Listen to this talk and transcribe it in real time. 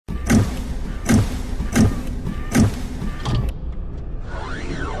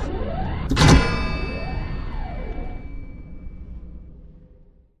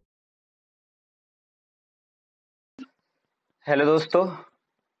Hello दोस्तों।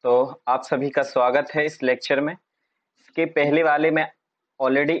 तो आप सभी का स्वागत है इस लेक्चर में। इसके पहले वाले में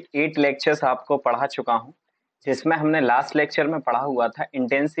ऑलरेडी 8 लेक्चर्स आपको पढ़ा चुका हूं, जिसमें हमने लास्ट लेक्चर में पढ़ा हुआ था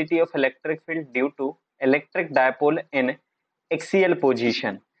intensity of electric field due to electric dipole in axial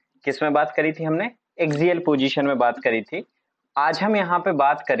position. किस में बात करी थी हमने? एक्सियल पोजीशन में बात करी थी। आज हम यहाँ पे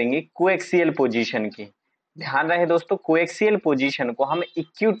बात करेंगे कोएक्सियल पोजीशन की। ध्यान रहे दोस्तों, कोएक्सियल पोजीशन को हम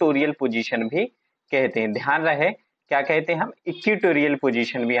इक्वेटोरियल पोजीशन भी कहते हैं। ध्यान रहे, क्या कहते हैं हम? इक्वेटोरियल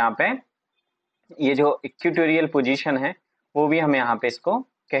पोजीशन भी। यहाँ पे ये जो इक्वेटोरियल पोजीशन है वो भी हम यहाँ पे इसको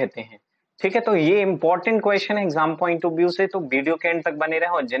कहते हैं। ठीक है, तो ये इंपॉर्टेंट क्वेश्चन है एग्जाम पॉइंट ऑफ व्यू से, तो वीडियो के एंड तक बने रहे।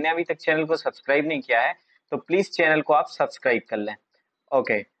 और जिन्हें अभी तक चैनल को सब्सक्राइब नहीं किया है तो प्लीज चैनल को आप सब्सक्राइब कर लें।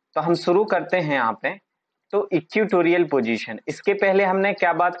 ओके, तो हम शुरू करते हैं यहाँ पे। तो इक्वेटोरियल पोजीशन, इसके पहले हमने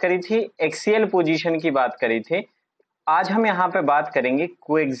क्या बात करी थी? एक्सियल पोजीशन की बात करी थी। आज हम यहाँ पे बात करेंगे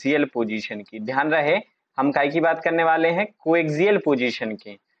कोएक्सियल पोजीशन की। ध्यान रहे, हम काय की बात करने वाले हैं? कोएक्सियल पोजीशन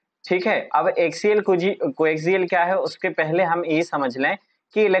की। ठीक है, अब एक्सियल कोएक्सियल क्या है उसके पहले हम ये समझ लें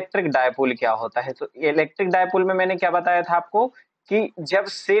कि इलेक्ट्रिक डायपोल क्या होता है। तो इलेक्ट्रिक डायपोल में मैंने क्या बताया था आपको कि जब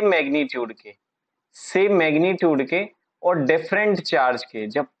सेम मैग्नीट्यूड के और डिफरेंट चार्ज के,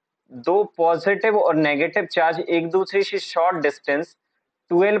 जब दो पॉजिटिव और नेगेटिव चार्ज एक दूसरे से शॉर्ट डिस्टेंस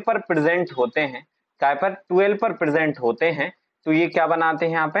 12 पर प्रेजेंट होते हैं, काय पर? 12 पर प्रेजेंट होते हैं, तो ये क्या बनाते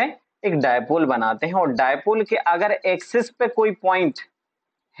हैं? यहाँ पे एक डायपोल बनाते हैं। और डायपोल के अगर एक्सिस पे कोई पॉइंट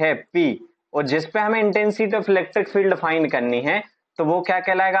है P और जिस पे हमें intensity of electric field find करनी है, तो वो क्या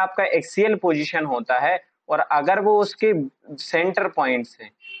कहलाएगा? आपका एक्सियल पोजीशन होता है। और अगर वो उसके सेंटर पॉइंट से,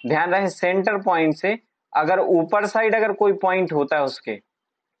 ध्यान रहे, सेंटर पॉइंट से अगर ऊपर साइड अगर कोई पॉइंट होता है उसके,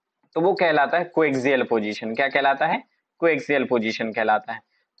 तो वो कहलाता है कोएक्सियल पोजीशन। क्या कहलाता है? कोएक्सियल पोजीशन कहलाता है।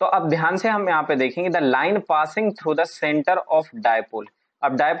 तो अब ध्यान से हम यहाँ पे देखेंगे, the line passing through the centre of dipole.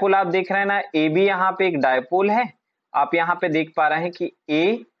 अब डायपोल आप देख रहे हैं ना, ए बी यहाँ पे एक डायपोल है। आप यहाँ पे देख पा रहे हैं कि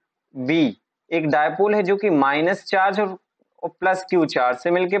ए बी एक डायपोल है जो कि माइनस चार्ज और प्लस क्यू चार्ज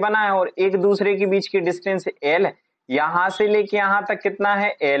से मिलके बना है, और एक दूसरे के बीच की डिस्टेंस एल है। यहां से लेके यहां तक कितना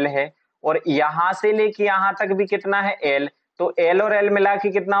है? एल है। और यहां से लेके यहां तक भी कितना है? एल। तो एल और एल मिला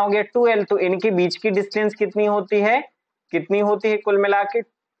के कितना हो गया? 2l। तो इनके बीच की डिस्टेंस कितनी होती है? कितनी होती है कुल मिला के?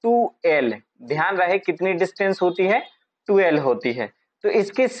 2l। ध्यान रहे, कितनी डिस्टेंस होती है? 2l होती है। तो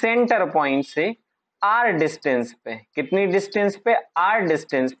इसके सेंटर पॉइंट से r डिस्टेंस पे, कितनी डिस्टेंस पे? r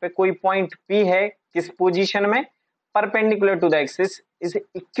डिस्टेंस पे कोई पॉइंट P है, किस पोजीशन में? Perpendicular to the axis is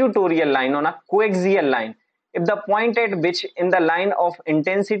equatorial line on a coaxial line if the point at which in the line of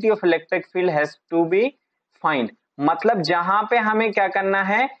intensity of electric field has to be find। मतलब जहां पे हमें क्या करना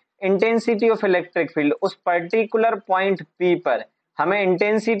है? इंटेंसिटी ऑफ इलेक्ट्रिक फील्ड, उस particular point P पर हमें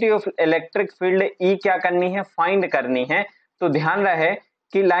intensity of electric field E क्या करनी है? फाइंड करनी है। तो ध्यान रहे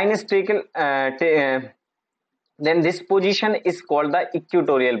कि line is taken, then this position is called the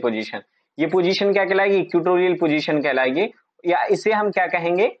equatorial position. ये पोजीशन क्या कहलाएगी? इक्वेटोरियल पोजीशन कहलाएगी, या इसे हम क्या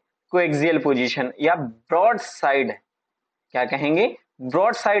कहेंगे? कोएक्सियल पोजीशन, या ब्रॉड साइड, क्या कहेंगे?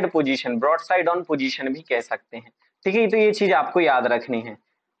 Broad side position, broad side on position भी कह सकते हैं। ठीक है, तो ये चीज आपको याद रखनी है।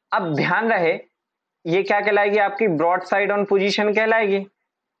 अब ध्यान रहे, ये क्या कहलाएगी? आपकी ब्रॉड साइड ऑन पोजीशन कहलाएगी।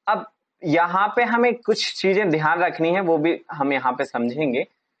 अब यहाँ पे हमें कुछ चीजें ध्यान रखनी है, वो भी हम यहाँ पे समझेंगे।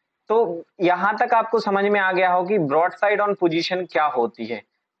 तो यहां तक आपको समझ में आ गया हो कि ब्रॉड साइड ऑन पोजीशन क्या होती है।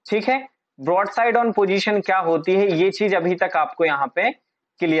 ठीक है, ब्रॉड साइड ऑन पोजीशन क्या होती है, ये चीज अभी तक आपको यहाँ पे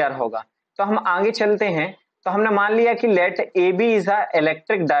क्लियर होगा। तो हम आगे चलते हैं। तो हमने मान लिया कि late A B is a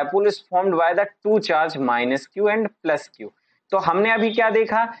electric dipole is formed by the two charge minus Q and plus Q. तो हमने अभी क्या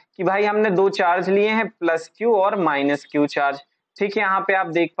देखा कि भाई हमने दो चार्ज लिए हैं, प्लस क्यू और माइनस क्यू चार्ज। ठीक है, यहाँ पे आप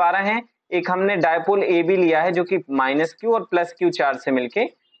देख पा रहे हैं एक हमने डायपोल ए बी लिया है जो कि माइनस क्यू और प्लस क्यू चार्ज से मिलके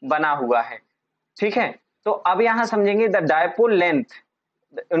बना हुआ है। ठीक है, तो अब यहां समझेंगे द डायपोल लेंथ,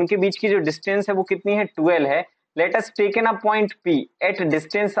 उनके बीच की जो डिस्टेंस है वो कितनी है? 12 है। Let us taken a point P at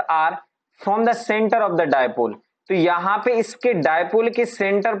distance r from the centre of the dipole. तो यहाँ पे इसके डायपोल के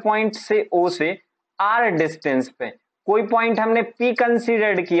सेंटर पॉइंट से O से r डिस्टेंस पे कोई पॉइंट हमने P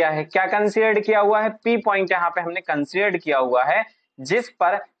कंसीडर्ड किया है। क्या कंसीडर्ड किया हुआ है? P पॉइंट यहाँ पे हमने कंसीडर्ड किया हुआ है, जिस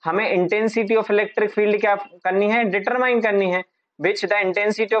पर हमें इंटेंसिटी ऑफ इलेक्ट्रिक फील्ड क्या करनी है? डिटरमाइन करनी है। which the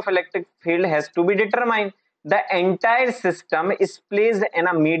intensity of electric field has to be determined। The entire system is placed in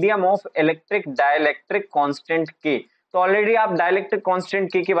a medium of electric dielectric constant K। तो ऑलरेडी आप डाइलेक्ट्रिक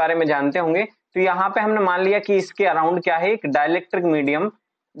कांस्टेंट K के बारे में जानते होंगे। तो यहाँ पे हमने मान लिया कि इसके अराउंड क्या है? एक डाइलेक्ट्रिक मीडियम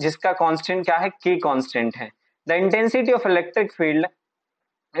जिसका कांस्टेंट क्या है? K कांस्टेंट है। The intensity of electric field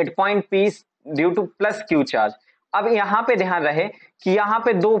at point P is due to plus Q charge। अब यहाँ पे ध्यान रहे कि यहाँ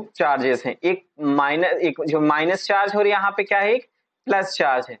पे दो चार्जेस हैं, एक जो माइनस चार्ज और यहाँ पे क्या है? एक प्लस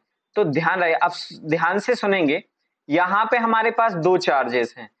चार्ज है। तो ध्यान रहे, अब ध्यान से सुनेंगे, यहाँ पे हमारे पास दो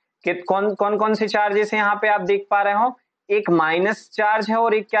चार्जेस हैं कि कौन कौन कौन से चार्जेस हैं यहाँ पे आप देख पा रहे हो, एक माइनस चार्ज है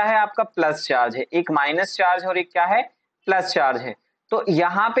और एक क्या है आपका प्लस चार्ज है, एक माइनस चार्ज और एक क्या है प्लस चार्ज है। तो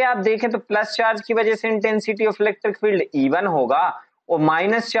यहाँ पे आप देखें तो प्लस चार्ज की वजह से intensity of electric field E1 होगा और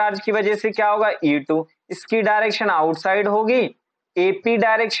माइनस चार्ज की वजह से क्या होगा E2। इसकी डायरेक्शन आउटसाइड होगी AP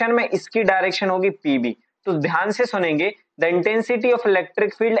डायरेक्शन में, इसकी डायरेक्शन होगी PB। तो ध्यान से सुनेंगे, the intensity of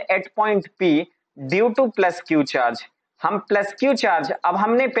electric field at point P due two plus Q charge. हम प्लस क्यू चार्ज, अब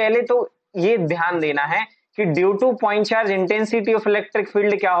हमने पहले तो ये ध्यान देना है कि due two point charge intensity of electric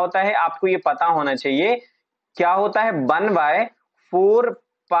field क्या होता है, आपको ये पता होना चाहिए क्या होता है, 1/4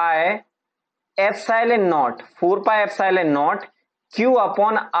 pi epsilon not, 4 pi epsilon not Q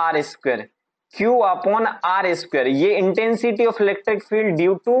upon R square, Q upon R square. ये intensity of electric field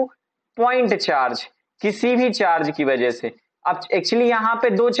due two point charge, किसी भी चार्ज की वजह से। अब एक्चुअली यहाँ पे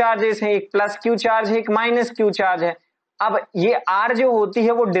दो चार्जेस हैं, एक प्लस क्यू चार्ज है, एक माइनस क्यू चार्ज है। अब ये R जो होती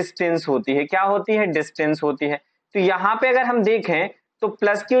है वो डिस्टेंस होती है, क्या होती है, डिस्टेंस होती है। तो यहाँ पे अगर हम देखें तो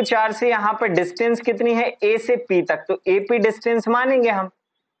प्लस क्यू चार्ज से यहाँ पे डिस्टेंस कितनी है, A से P तक, तो AP डिस्टेंस मानेंगे हम,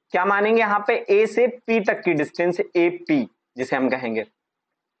 क्या मानेंगे यहाँ पे, A से P तक की डिस्टेंस AP जिसे हम कहेंगे।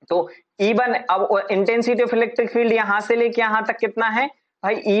 तो E1, अब इंटेंसिटी ऑफ इलेक्ट्रिक फील्ड यहां से लेके यहां तक कितना है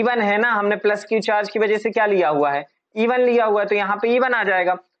भाई, E1 है ना, हमने प्लस क्यू चार्ज की वजह से क्या लिया हुआ है, E1 लिया हुआ है, तो यहाँ पे E1 आ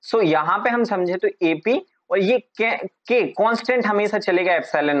जाएगा। सो यहाँ पे हम समझे तो AP और ये के कांस्टेंट हमेशा चलेगा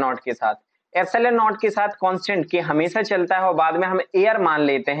एप्सिलॉन नॉट के साथ, एप्सिलॉन नॉट के साथ कांस्टेंट के हमेशा चलता है और बाद में हम एयर मान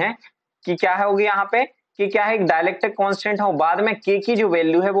लेते हैं कि क्या होगी यहाँ पे, कि क्या है, एक डाइलेक्ट्रिक कांस्टेंट है और बाद में के की जो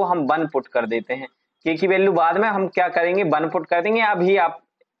वैल्यू है वो हम 1 पुट कर देते हैं, के की वैल्यू बाद में हम क्या करेंगे 1 पुट कर देंगे, अभी आप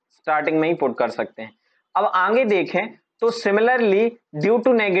स्टार्टिंग में ही पुट कर सकते हैं। अब आगे देखें तो similarly due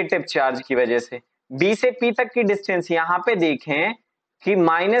to negative charge की वजह से B से P तक की डिस्टेंस, यहां पे देखें कि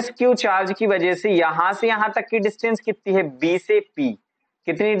माइनस क्यू चार्ज की वजह से यहां से यहां तक की डिस्टेंस कितनी है, B से P,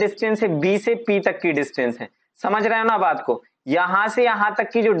 कितनी डिस्टेंस है, B से P तक की डिस्टेंस है। समझ रहे हो ना बात को, यहां से यहां तक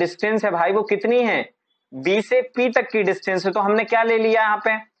की जो डिस्टेंस है भाई वो कितनी है, B से P तक की डिस्टेंस है। तो हमने क्या ले लिया यहाँ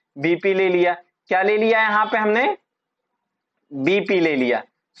पे, BP ले लिया, क्या ले लिया यहाँ पे हमने, BP ले लिया।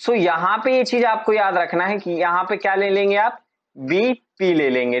 सो यहां पे ये चीज आपको याद रखना है कि यहां पे क्या ले लेंगे आप, BP ले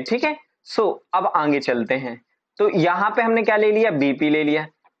लेंगे, ठीक है। सो अब आगे चलते हैं, तो यहां पे हमने क्या ले लिया, BP ले लिया।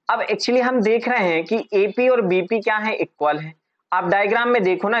 अब एक्चुअली हम देख रहे हैं कि AP और BP क्या है, इक्वल है। आप डायग्राम में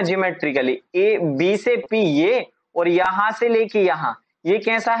देखो ना ज्योमेट्रिकली, B से P ये और यहां से लेके यहां, ये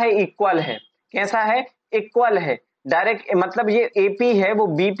कैसा है, इक्वल है, कैसा है, इक्वल है। डायरेक्ट मतलब ये AP है वो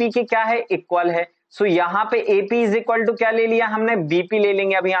BP के क्या है, इक्वल है। सो यहां पे AP इज इक्वल टू क्या ले लिया हमने, BP ले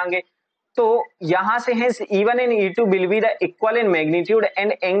लेंगे अभी आगे। तो यहां से है E1 and E2 will be the equal in magnitude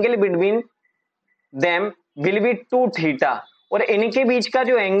and angle between them will be 2 theta. और इनके बीच का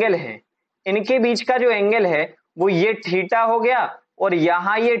जो एंगल है, इनके बीच का जो एंगल है वो ये थीटा हो गया और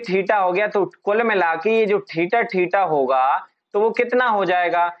यहां ये थीटा हो गया। तो कुल मिला के ये जो थीटा थीटा होगा तो वो कितना हो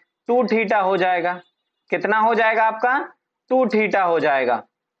जाएगा, 2 थीटा हो जाएगा। कितना हो जाएगा आपका, 2 थीटा हो जाएगा,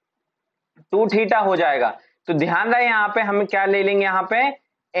 2 थीटा हो जाएगा। तो ध्यान रहे यहाँ पे हम क्या ले लेंगे, यहाँ पे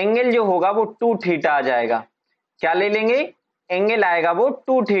एंगल जो होगा वो 2 थीटा आ जाएगा। क्या ले लेंगे, एंगल आएगा वो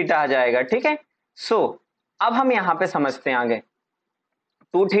 2 थीटा आ जाएगा, ठीक है। सो अब हम यहाँ पे समझते हैं आगे,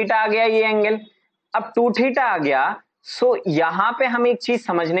 2 थीटा आ गया ये एंगल। अब 2 थीटा आ गया, सो यहाँ पे हम एक चीज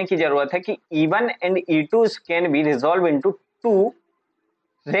समझने की जरूरत है कि E1 and E2 can be resolve into 2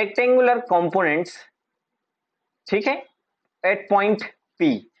 rectangular components, ठीक है, एट पॉइंट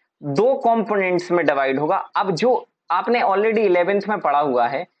P। 2 कंपोनेंट्स में डिवाइड होगा। अब जो आपने ऑलरेडी 11th में पढ़ा हुआ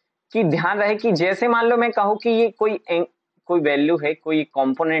है कि ध्यान रहे कि जैसे मान लो मैं कहूं कि ये कोई वैल्यू है, कोई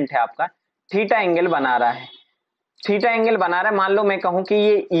कंपोनेंट है आपका, थीटा एंगल बना रहा है, थीटा एंगल बना रहा है, मान लो मैं कहूं कि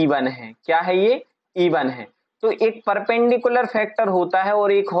ये E1 है, क्या है ये, E1 है। तो एक परपेंडिकुलर फैक्टर होता है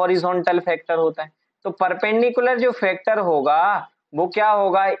और एक हॉरिजॉन्टल फैक्टर होता है। तो परपेंडिकुलर जो फैक्टर होगा वो क्या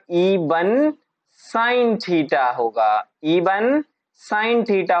होगा, E1 साइन थीटा होगा, E1 साइन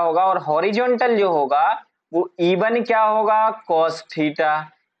थीटा होगा। और हॉरिजॉन्टल जो होगा वो E1 क्या होगा, cos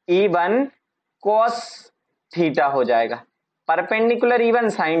theta, E1 cos theta हो जाएगा। परपेंडिकुलर E1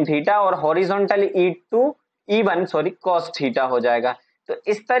 साइन थीटा और horizontal E1 sorry cos theta हो जाएगा। तो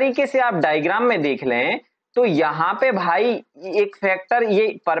इस तरीके से आप डायग्राम में देख लें तो यहाँ पे भाई एक फैक्टर,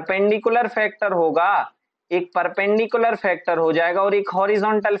 ये परपेंडिकुलर फैक्टर होगा, एक परपेंडिकुलर फैक्टर हो जाएगा और एक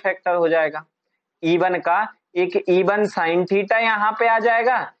हॉरिजॉन्टल फैक्टर हो जाएगा। E1 का एक E1 साइन थीटा यहाँ पे आ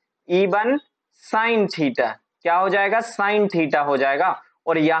जाएगा, E1 साइन थीटा क्या हो जाएगा, साइन थीटा हो जाएगा।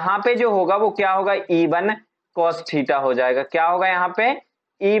 और यहाँ पे जो होगा वो क्या होगा, E1 कॉस थीटा हो जाएगा। क्या होगा यहाँ पे,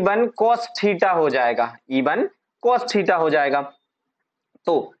 E1 कॉस थीटा हो जाएगा, E1 कॉस थीटा हो जाएगा।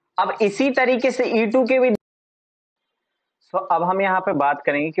 तो अब इसी तरीके से E2 के भी तो अब हम यहाँ पे बात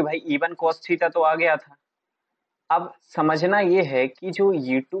करेंगे कि भाई E1 cos थीटा तो आ गया था। अब समझना ये है कि जो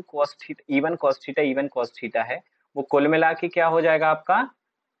E2 cos theta, E1 cos theta, E1 cos theta है, वो कुल मिला के क्या हो जाएगा आपका,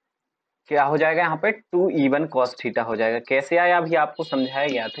 क्या हो जाएगा यहाँ पे 2E1 cos थीटा हो जाएगा। कैसे आया, अभी आपको समझाया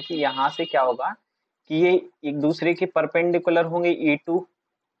गया था कि यहाँ से क्या होगा कि ये एक दूसरे के परपेंडिकुलर होंगे, E2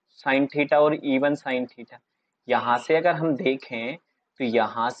 sin थीटा और E1 sin थीटा। यहाँ से अगर हम देखें तो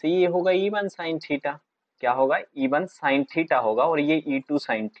यहाँ से ये होगा E1 sin थीटा, क्या होगा, E1 sin थीटा होगा, और ये E2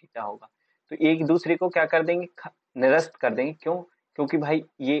 sin थीटा होगा। तो एक दूसरे को क्या कर देंगे, निरस्त कर देंगे। क्यों? क्योंकि भाई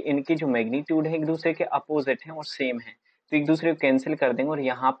ये इनकी जो मैग्नीट्यूड है एक दूसरे के अपोजिट है और सेम है, तो एक दूसरे को कैंसिल कर देंगे, और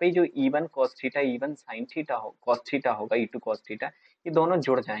यहाँ पे जो E1 cos theta, E1 sin theta हो, cos थीटा होगा, E2 cos थीटा, ये दोनों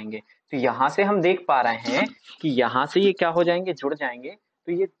जुड़ जाएंगे। तो यहाँ से हम देख पा रहे हैं कि यहाँ से ये क्या हो जाएंगे, जुड़ जाएंगे।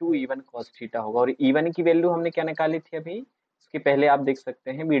 तो ये 2E1 cos थीटा होगा, और E1 की वैल्यू हमने क्या निकाली थी अभी, इसके पहले आप देख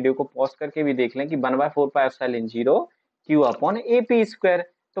सकते हैं, वीडियो को पॉज करके भी देख लें कि 1/4πε0 Q अपॉन AP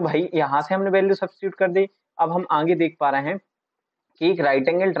स्क्वायर। तो भाई यहाँ से हमने वैल्यू सब्स्टिट्यूट कर दी। अब हम आगे देख पा रहे हैं कि एक राइट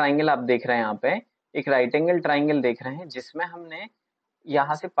एंगल ट्राइंगल आप देख रहे हैं, यहाँ पे एक राइट एंगल ट्राइंगल देख रहे हैं, जिसमें हमने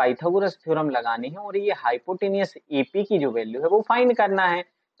यहाँ से पाइथागोरस थ्योरम लगानी है, और ये हाइपोटेनियस AP की जो वैल्यू है वो फाइंड करना है।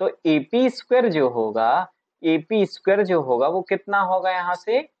 तो AP स्क्वायर जो होगा, AP स्क्वायर जो होगा वो कितना होगा, यहाँ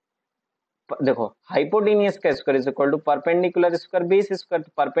से देखो, हाइपोटेनियस का square is equal to perpendicular square base square.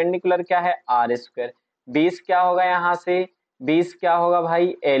 तो परपेंडिकुलर क्या है, आर स्क्वायर, बेस क्या होगा, यहाँ से बेस क्या होगा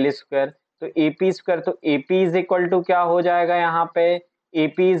भाई, एल स्क्वायर। तो एपी स्क्वायर, तो एपी इज इक्वल टू क्या हो जाएगा, यहाँ पे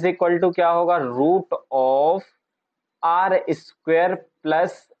एपी इज इक्वल टू क्या होगा, root of are square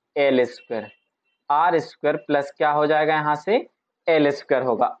plus L square. Are square plus क्या हो जाएगा, यहाँ से एल स्क्वायर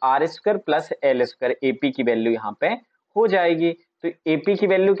होगा, are square plus L square, AP की वैल्यू यहाँ पे हो जाएगी। तो एपी की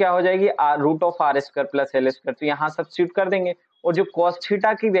वैल्यू क्या हो जाएगी, root of are square plus L square. तो यहाँ सब्स्टिट्यूट कर देंगे, और जो cos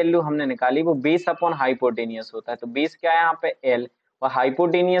थीटा की वैल्यू हमने निकाली वो बेस अपॉन हाइपोटेनियस होता है। तो बेस क्या है यहाँ पे, एल, और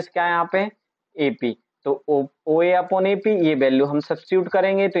हाइपोटेनियस क्या है यहाँ पे, एपी। तो ओ ए अपॉन एपी, ये वैल्यू हम सब्स्टिट्यूट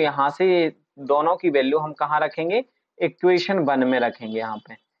करेंगे। तो यहाँ से दोनों की वैल्यू हम कहाँ रखेंगे, इक्वेशन 1 में रखेंगे। यहाँ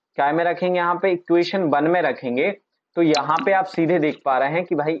पे क्या में रखेंगे, यहाँ पे इक्वेशन 1 में रखेंगे। तो यहाँ पे आप सीधे देख पा रहे हैं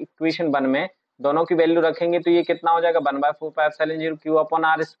कि भाई इक्वेशन 1 में दोनों की वैल्यू रखेंगे तो ये कितना हो जाएगा, 1/4πε0 Q upon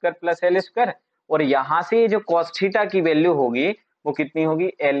are square plus L square. और यहाँ से जो cos थीटा की वैल्यू होगी वो कितनी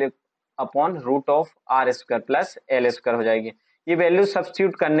होगी, L upon root of are square plus L square हो जाएगी। ये वैल्यू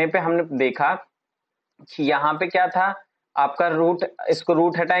सब्स्टिट्यूट करने पे हमने देखा कि यहाँ पे क्या था आपका रूट, इसको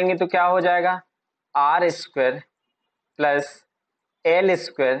रूट हटाएंगे तो क्या हो जाएगा, are square plus L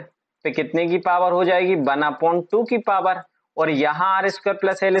square पे कितने की पावर हो जाएगी, 1/2 की पावर। और यहाँ are square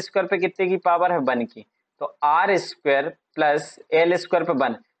plus L square पे कितने की पावर है, 1 की। तो are square plus L square पे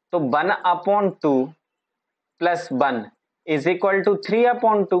 1, तो 1/2 plus 1 is equal to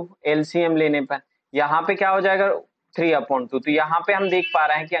 3/2 LCM लेने पर। यहाँ पे क्या हो जाएगा, 3/2। तो यहाँ पे हम देख पा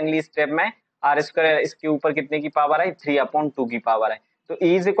रहे हैं कि अगली स्टेप में आर स्क्वायर इसके ऊपर कितने की पावर है, 3/2 की पावर है। तो E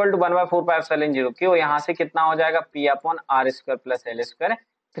इज इक्वल टू 1/4πε0 क्यों, यहाँ से कितना हो जाएगा, P upon are square plus L square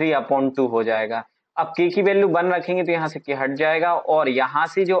 3/2 हो जाएगा। अब K की वैल्यू 1 रखेंगे तो यहाँ से K हट जाएगा, और यहाँ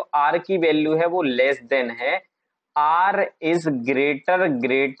से जो R की वैल्यू है वो लेस देन है, R is greater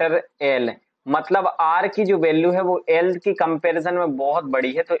greater L, मतलब R की जो वैल्यू है वो L की कंपैरिजन में बहुत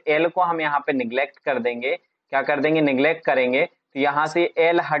बड़ी है। तो L को हम यहाँ पे निग्लेक्ट कर देंगे, क्या कर देंगे, निग्लेक्ट करेंगे। तो यहाँ से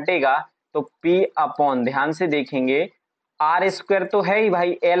L हटेगा तो P अपॉन, ध्यान से देखेंगे, आर स्क्वायर तो है ही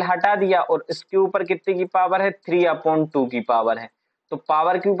भाई, एल हटा दिया, और इसके ऊपर कितने की पावर है, 3/2 की पावर है। तो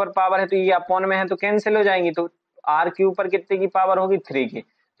पावर के ऊपर पावर है तो ये अपॉन में है तो कैंसिल हो जाएंगी। तो आर के ऊपर कितने की पावर होगी, 3 की।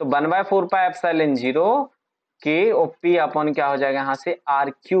 तो 1/4πε0 के, और पी अपॉन क्या हो जाएगा, यहाँ से आर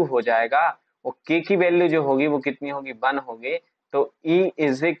क्यू हो जाएगा, और के की वैल्यू जो होगी वो कितनी होगी, 1 होगी। तो E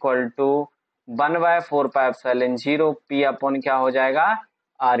is equal to 1/4πε0 P upon क्या हो जाएगा,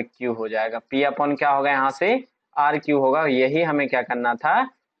 आर क्यू हो जाएगा। पी अपॉन क्या होगा, यहाँ से आर क्यू होगा। यही हमें क्या करना था,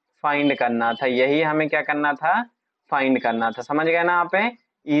 फाइंड करना था, यही हमें क्या करना था, फाइंड करना था। समझ गए ना आप,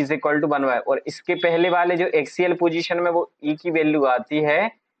 E इज इक्वल टू 1 और इसके पहले वाले जो एक्सियल पोजीशन में वो E की वैल्यू आती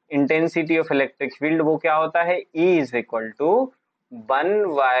है, इंटेंसिटी ऑफ इलेक्ट्रिक फील्ड, वो क्या होता है, E is equal to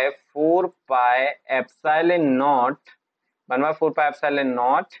 1/4πε0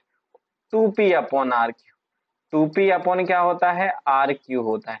 1/4πε0 2p upon are Q. 2p upon क्या होता है, आर क्यू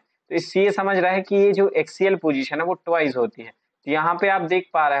होता है। तो इससे ये समझ रहा है कि ये जो एक्सियल पोजीशन है वो ट्वाइस होती है। तो यहाँ पे आप देख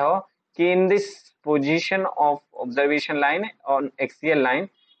पा रहे हो कि in this position of observation line on axial line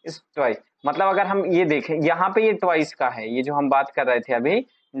is twice. मतलब अगर हम ये देखें, यहाँ पे ये ट्वाइस का है, ये जो हम बात कर रहे थे अभी,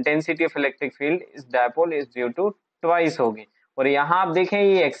 intensity of electric field is dipole is due to twice होगी। और यहाँ आप देखें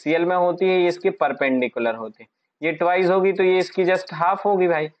ये एक्सियल में होती है, ये इसके परपेंडिकुलर होती है, ये ट्वाइस होगी तो ये इसकी जस्ट हाफ होगी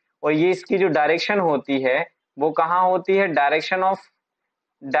भाई। और ये इसकी जो डायरेक्शन होती है वो कहाँ होती है, डायरेक्शन ऑफ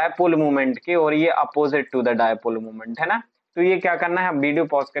डायपोल मूवमेंट की, और ये opposite to the dipole movement है ना। तो ये क्या करना है, हम वीडियो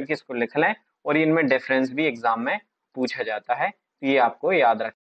पॉज करके इसको लिख लें, और इनमें डिफरेंस भी एग्जाम में पूछा जाता है, तो ये आपको याद रख